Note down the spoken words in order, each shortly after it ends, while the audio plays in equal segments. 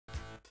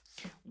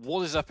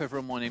What is up,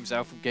 everyone? My name's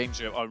Al from Games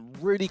Show. I'm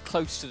really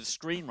close to the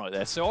screen right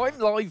there, so I'm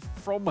live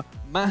from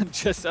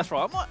Manchester. That's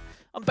right.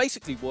 I'm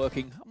basically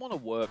working. I'm on a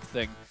work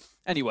thing.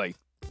 Anyway,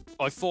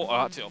 I thought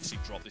I had to obviously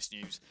drop this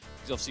news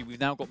because obviously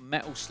we've now got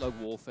Metal Slug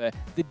Warfare,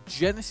 the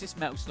Genesis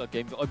Metal Slug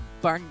game that I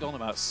banged on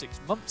about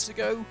 6 months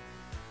ago.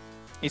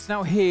 It's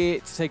now here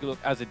to take a look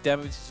as a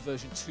demo. This is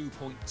version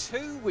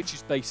 2.2, which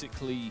is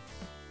basically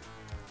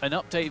an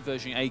updated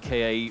version,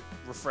 aka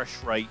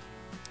refresh rate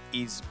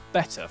is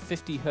better,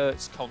 50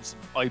 Hertz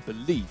constant, I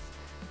believe.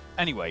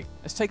 Anyway,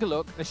 let's take a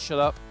look, let's shut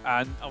up,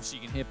 and obviously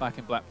you can hear Back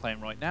in Black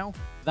playing right now.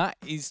 That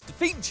is the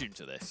theme tune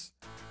to this.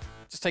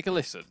 Just take a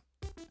listen.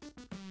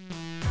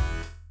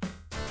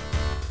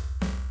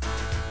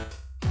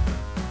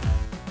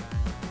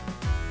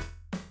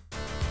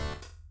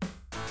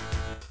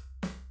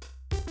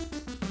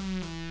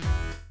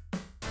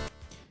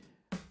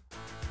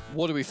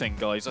 What do we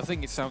think, guys? I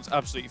think it sounds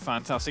absolutely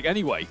fantastic.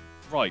 Anyway,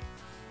 right.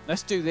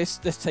 Let's do this.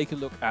 Let's take a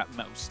look at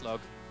Metal Slug.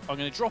 I'm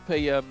going to drop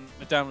a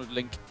download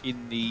link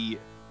in the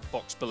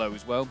box below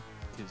as well,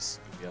 because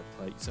you'll be able to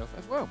play it yourself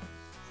as well.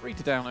 Free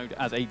to download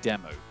as a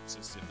demo. So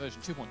it's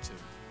version 2.2.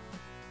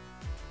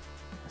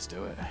 Let's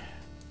do it.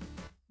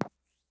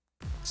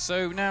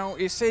 So now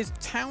it says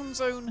Town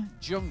Zone,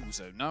 Jungle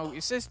Zone. Now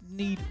it says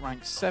need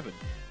rank 7.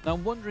 Now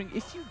I'm wondering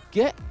if you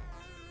get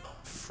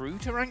through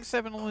to rank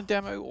 7 on the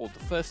demo or the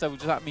first level,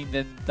 does that mean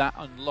then that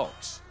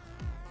unlocks?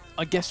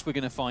 I guess we're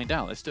going to find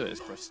out. Let's do it.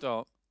 Let's press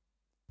start.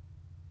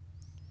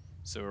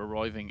 So we're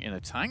arriving in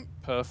a tank.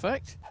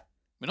 Perfect.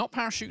 We're not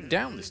parachuting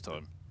down this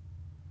time.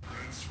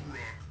 Let's rock,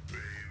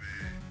 baby.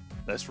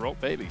 Let's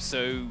rock, baby.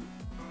 So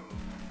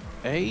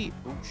A,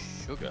 oh,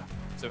 sugar.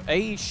 So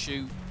A is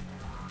shoot,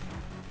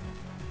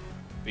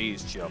 B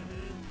is jump.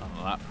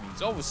 And that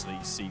means obviously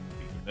C would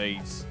be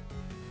evades,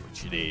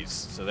 which it is.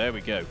 So there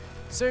we go.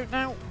 So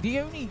now the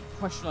only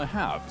question I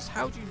have is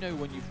how do you know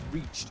when you've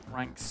reached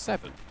rank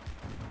 7?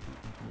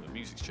 The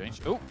music's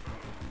changed. Oh,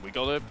 we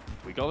got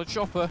a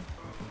chopper.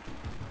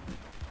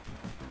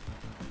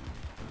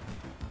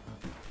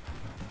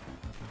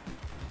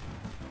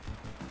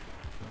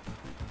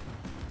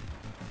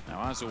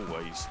 Now, as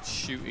always,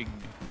 shooting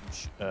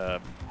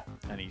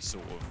any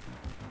sort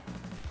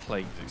of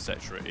planes,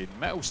 etc., in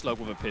Metal Slug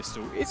with a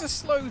pistol is a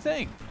slow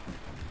thing.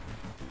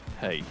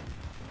 Hey,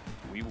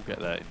 we will get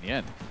there in the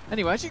end.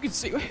 Anyway, as you can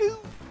see,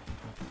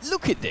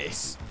 look at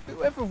this.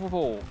 Whoever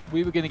thought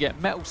we were going to get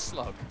Metal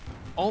Slug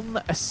on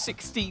a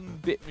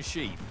 16-bit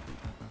machine.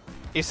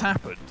 It's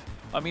happened.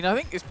 I mean, I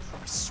think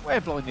I swear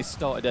blind this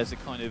started as a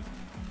kind of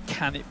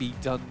can it be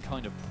done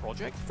kind of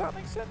project, if that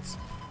makes sense.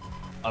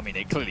 I mean,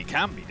 it clearly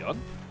can be done.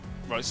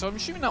 Right, so I'm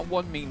assuming that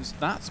one means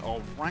that's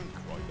our rank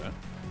right there.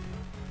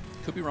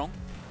 Could be wrong,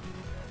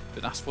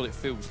 but that's what it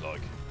feels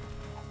like.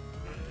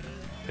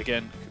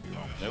 Again, could be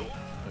wrong. Nope.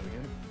 There we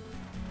go.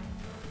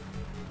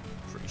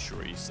 Pretty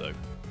sure it is so.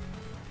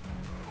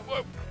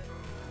 Whoa!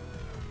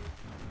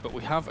 But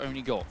we have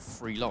only got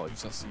 3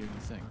 lives, that's the only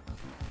thing.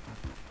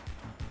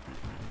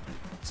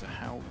 So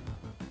how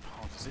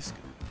hard is this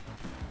going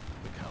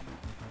to become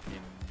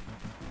in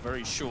a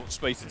very short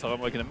space of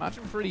time? I can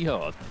imagine pretty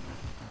hard.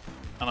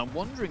 And I'm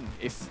wondering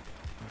if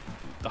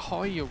the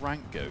higher your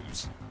rank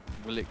goes,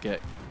 will it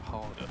get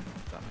harder,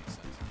 if that makes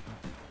sense.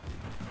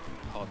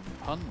 Pardon the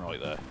pun right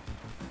there.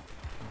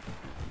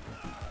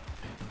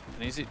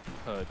 And is it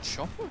per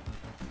chopper?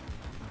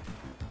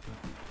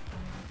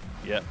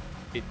 Yeah.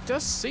 It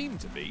does seem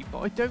to be,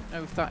 but I don't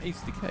know if that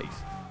is the case.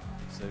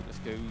 So let's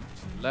go to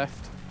the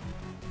left.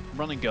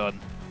 Run and gun.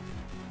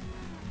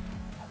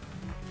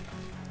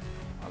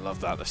 I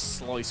love that, the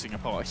slicing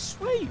apart. I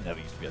swear you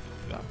never used to be able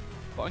to do that.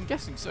 But I'm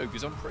guessing so,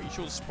 because I'm pretty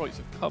sure the sprites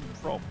have come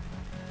from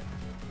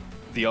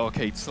the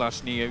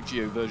arcade/Neo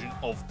Geo version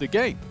of the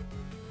game.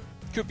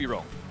 Could be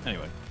wrong.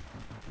 Anyway.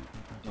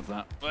 Love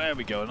that. There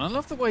we go. And I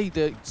love the way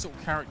the sort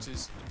of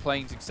characters, the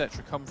planes,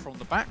 etc. come from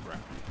the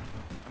background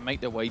and make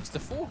their way to the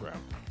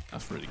foreground.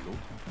 That's really cool.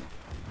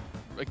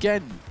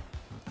 Again,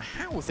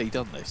 how have they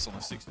done this on the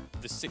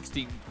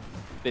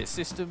 16-bit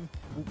system?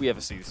 Will we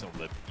ever see this on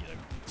the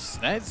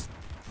SNES?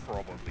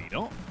 Probably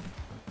not.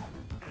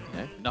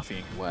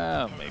 Nothing.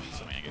 Well, maybe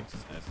something against the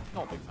SNES.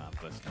 Not a big fan of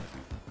the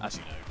SNES. As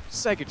you know,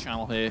 Sega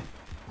channel here.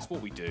 It's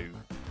what we do.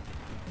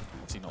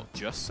 Obviously not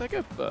just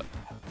Sega, but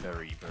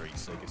very, very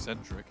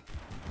Sega-centric.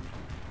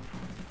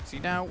 See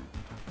now,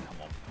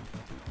 come on.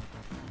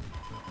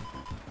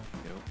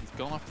 We've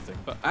gone up a thing,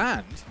 but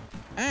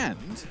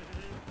and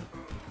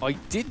I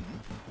didn't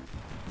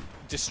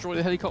destroy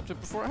the helicopter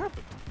before it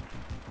happened.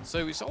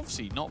 So it's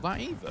obviously not that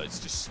either. It's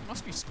just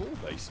must be score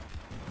based.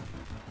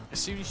 As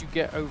soon as you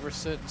get over a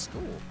certain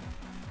score.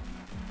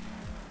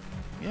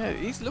 Yeah,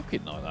 it is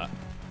looking like that.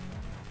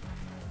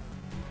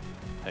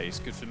 Hey, it's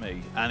good for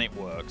me, and it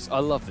works. I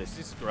love this.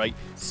 This is great.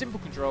 Simple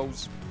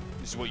controls.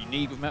 This is what you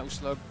need with Metal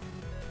Slug.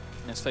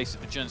 Let's face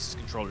it, the Genesis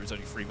controller is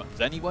only 3 months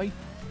anyway.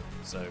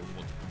 So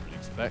what do we really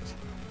expect?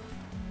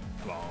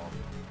 Come on.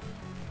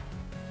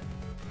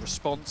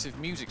 Responsive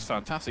music's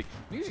fantastic.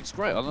 Music's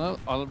great. I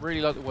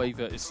really like the way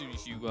that as soon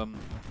as you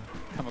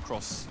come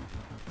across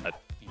a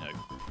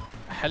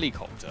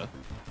helicopter,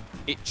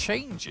 it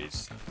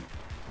changes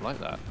like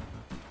that.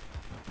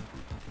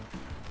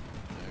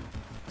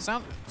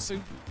 So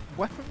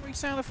weaponry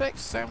sound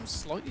effects sound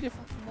slightly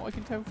different from what I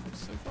can tell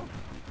so far.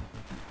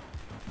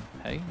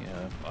 Hey,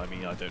 I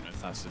mean, I don't know if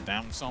that's a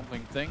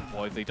downsampling thing.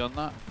 Why have they done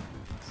that?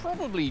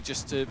 Probably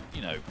just to,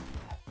 you know,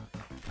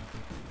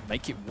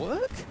 make it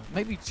work?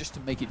 Maybe just to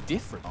make it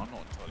different. I'm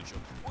not entirely sure.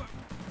 I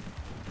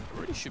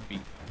really should be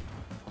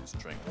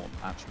concentrating on what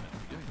I'm actually meant to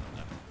be doing right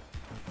now.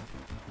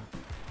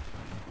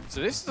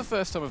 So this is the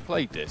first time I've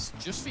played this,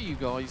 just for you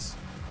guys.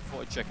 I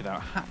thought I'd check it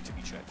out. Had to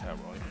be checked out,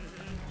 right?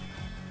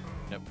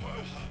 Nope.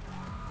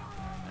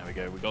 There we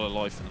go. We got a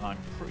life, and I'm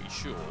pretty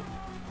sure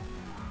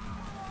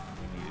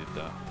we needed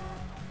that.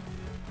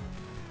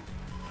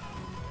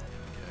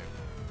 Okay.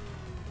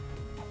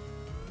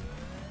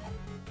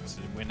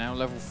 So we're now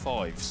level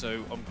 5.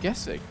 So I'm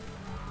guessing,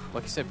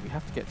 like I said, we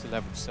have to get to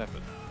level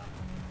 7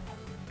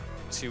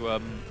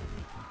 to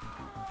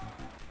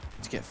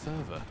get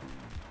further.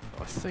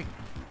 But I think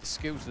the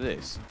skill to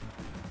this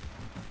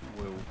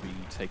will be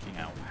taking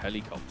out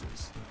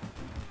helicopters.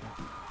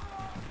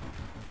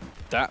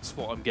 That's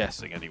what I'm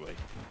guessing, anyway.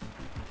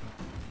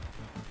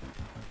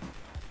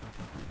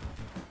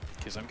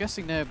 Because I'm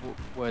guessing they're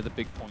where the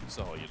big points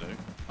are, you know?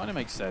 Kind of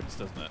makes sense,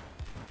 doesn't it?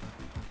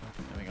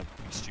 I think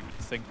I'd be stupid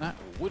to think that,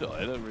 or would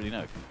I? I don't really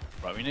know.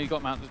 Right, we nearly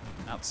got them out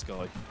the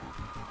sky.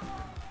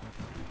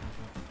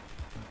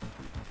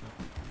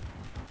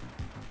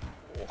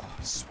 Oh,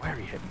 I swear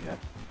he hit me there.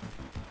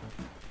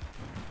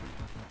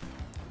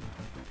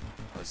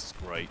 Oh, this is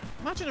great.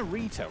 Imagine a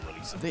retail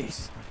release of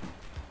this.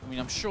 I mean,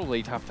 I'm sure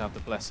they'd have to have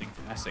the blessing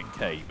from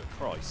SNK, but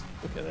Christ,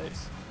 look at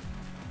this.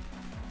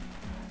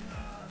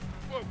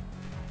 Whoa.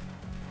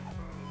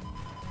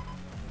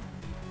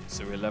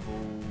 So we're level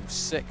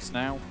 6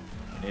 now,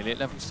 nearly at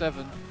level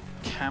 7.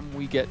 Can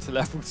we get to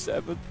level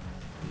 7?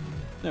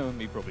 No, and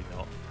me probably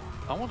not.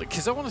 I want to,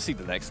 because I want to see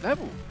the next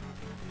level.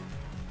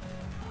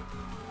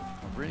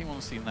 I really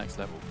want to see the next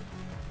level.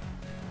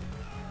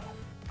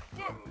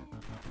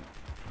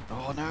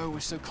 Oh no, we're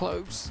so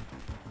close.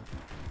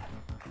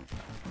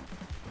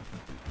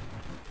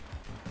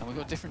 And we've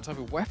got a different type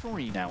of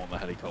weaponry now on the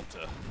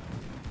helicopter.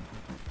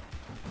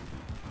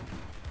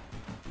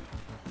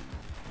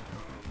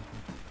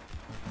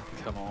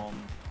 Come on.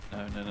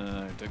 No, no,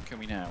 no, no, don't kill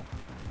me now.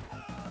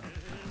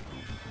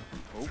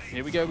 Oh,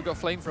 here we go, we've got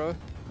flamethrower.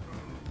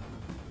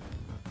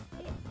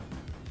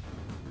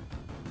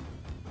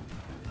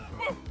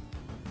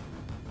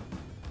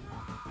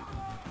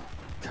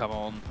 Come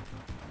on.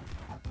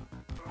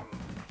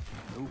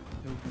 Oh, no, no, no,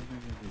 no,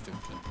 no,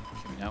 don't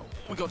kill me now.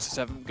 We got to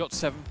 7, we got to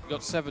 7, we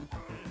got to 7.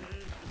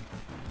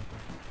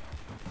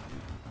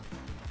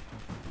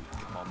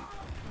 Come on.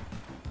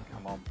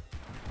 Come on.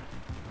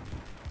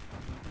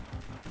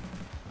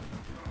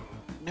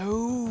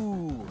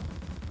 No!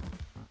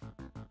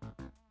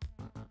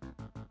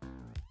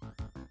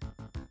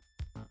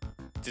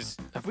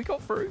 Have we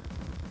got through?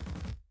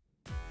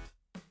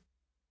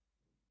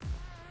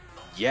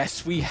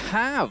 Yes, we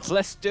have!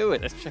 Let's do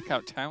it! Let's check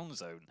out Town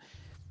Zone.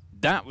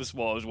 That was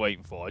what I was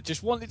waiting for. I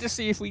just wanted to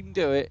see if we can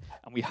do it,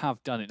 and we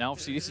have done it. Now,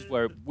 obviously, this is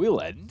where it will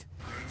end,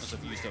 as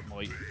I've used up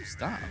my... Who's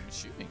that, I'm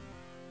assuming?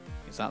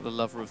 Is that the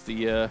lover of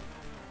the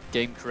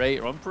game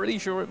creator? I'm pretty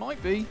sure it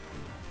might be.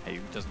 Hey,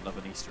 who doesn't love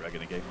an Easter egg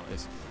in a game like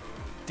this?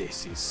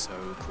 This is so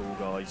cool,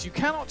 guys. You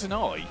cannot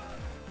deny.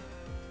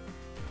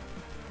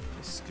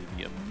 This is going to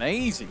be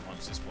amazing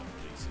once this one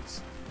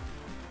releases.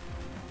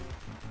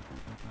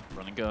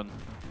 Run and gun.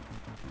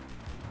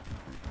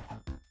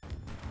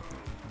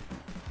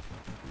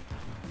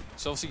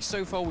 So obviously,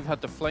 so far we've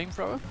had the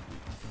flamethrower.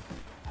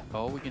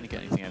 Oh, are we going to get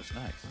anything else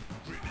next?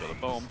 We've got a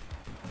bomb.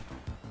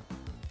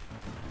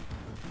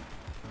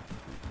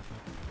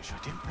 Which I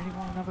didn't really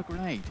want another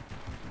grenade.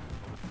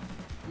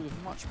 Would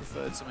have much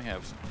preferred something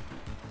else.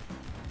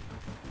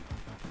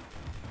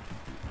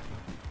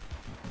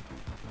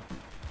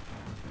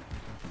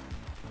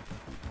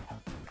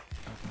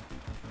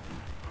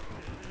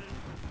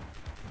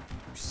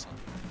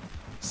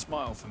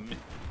 Smile for me.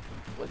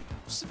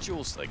 What's the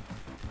Jaws thing?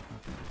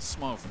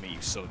 Smile for me,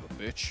 you son of a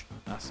bitch.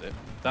 That's it.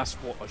 That's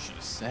what I should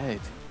have said.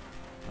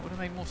 That would have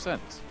made more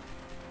sense.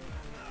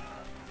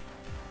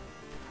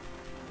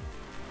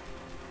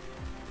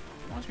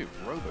 Reminds me of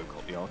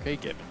Robocop, the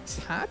arcade game. A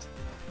tad?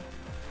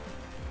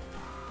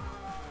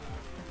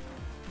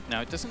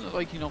 Now, it doesn't look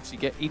like you can obviously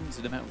get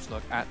into the Metal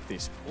Slug at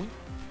this point.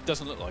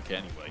 Doesn't look like it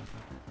anyway.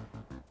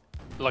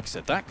 Like I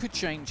said, that could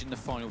change in the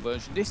final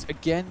version. This,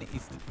 again,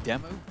 is the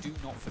demo. Do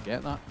not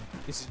forget that.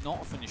 This is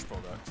not a finished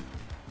product.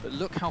 But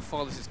look how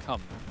far this has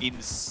come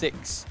in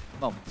 6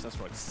 months. That's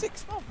right,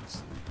 6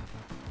 months.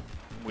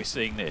 And we're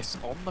seeing this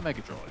on the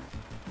Mega Drive.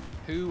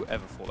 Who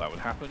ever thought that would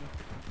happen?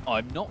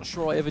 I'm not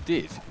sure I ever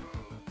did.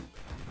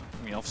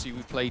 I mean, obviously,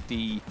 we've played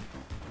the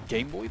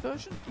Game Boy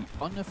version, the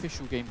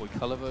unofficial Game Boy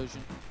Color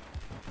version.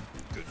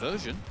 Good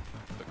version,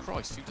 but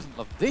Christ, who doesn't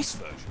love this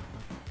version?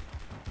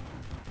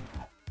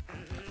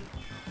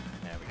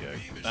 There we go.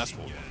 That's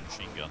what we want,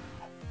 machine gun.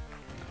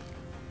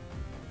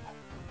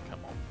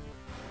 Come on.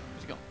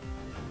 Where's he gone?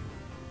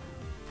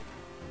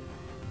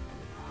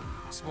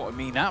 That's what I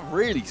mean. That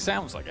really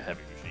sounds like a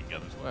heavy machine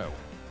gun as well.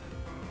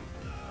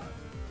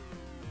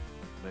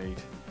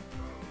 Grenade.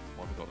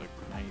 Why have we got the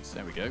grenades?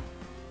 There we go.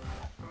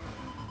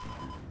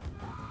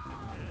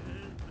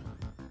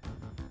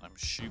 I'm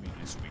assuming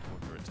this will be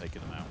quicker at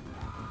taking them out.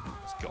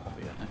 It's got to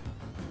be, isn't it?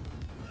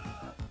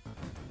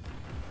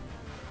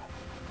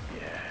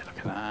 Yeah, look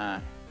at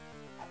that.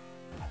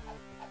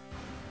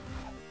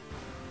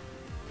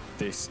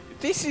 This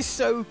is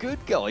so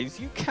good, guys.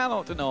 You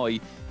cannot deny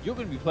you're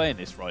going to be playing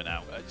this right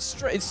now. As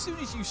soon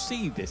as you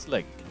see this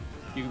link,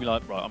 you're going to be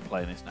like, right, I'm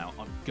playing this now.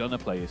 I'm going to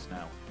play this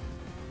now.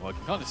 Well, I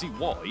can kind of see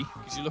why,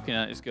 because you're looking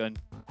at it, it's going,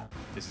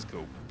 this is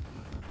cool.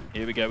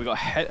 Here we go. We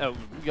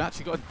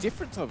actually got a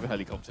different type of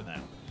helicopter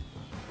now.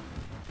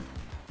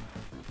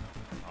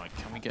 Right,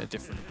 can we get a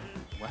different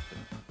weapon?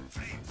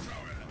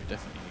 We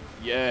definitely.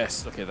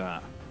 Yes, look at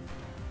that.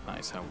 That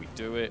is how we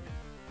do it.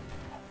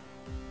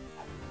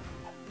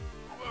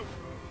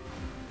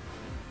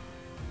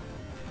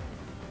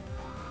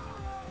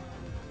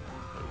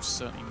 We've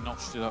certainly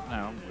notched it up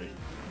now, haven't we?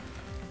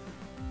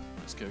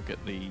 Let's go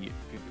get the.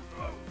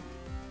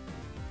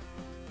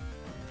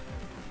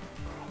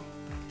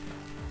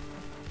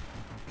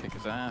 Kick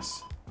his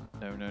ass.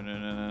 No, no, no,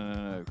 no, no,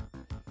 no, no.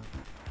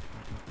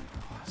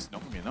 Oh, that's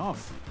not going to be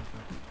enough.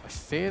 I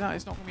fear that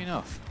is not going to be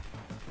enough.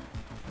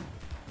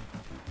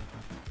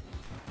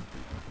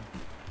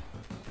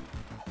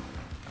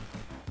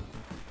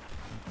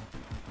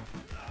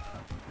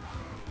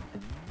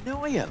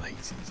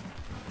 Annihilated.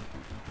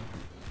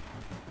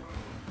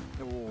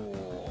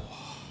 Oh.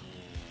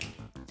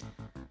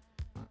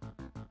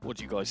 What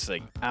do you guys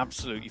think?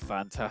 Absolutely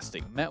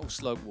fantastic. Metal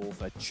Slug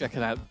Warfare. Check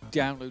it out.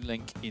 Download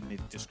link in the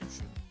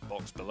description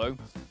box below.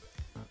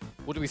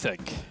 What do we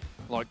think?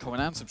 Like,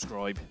 comment, and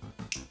subscribe.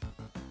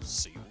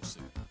 See you.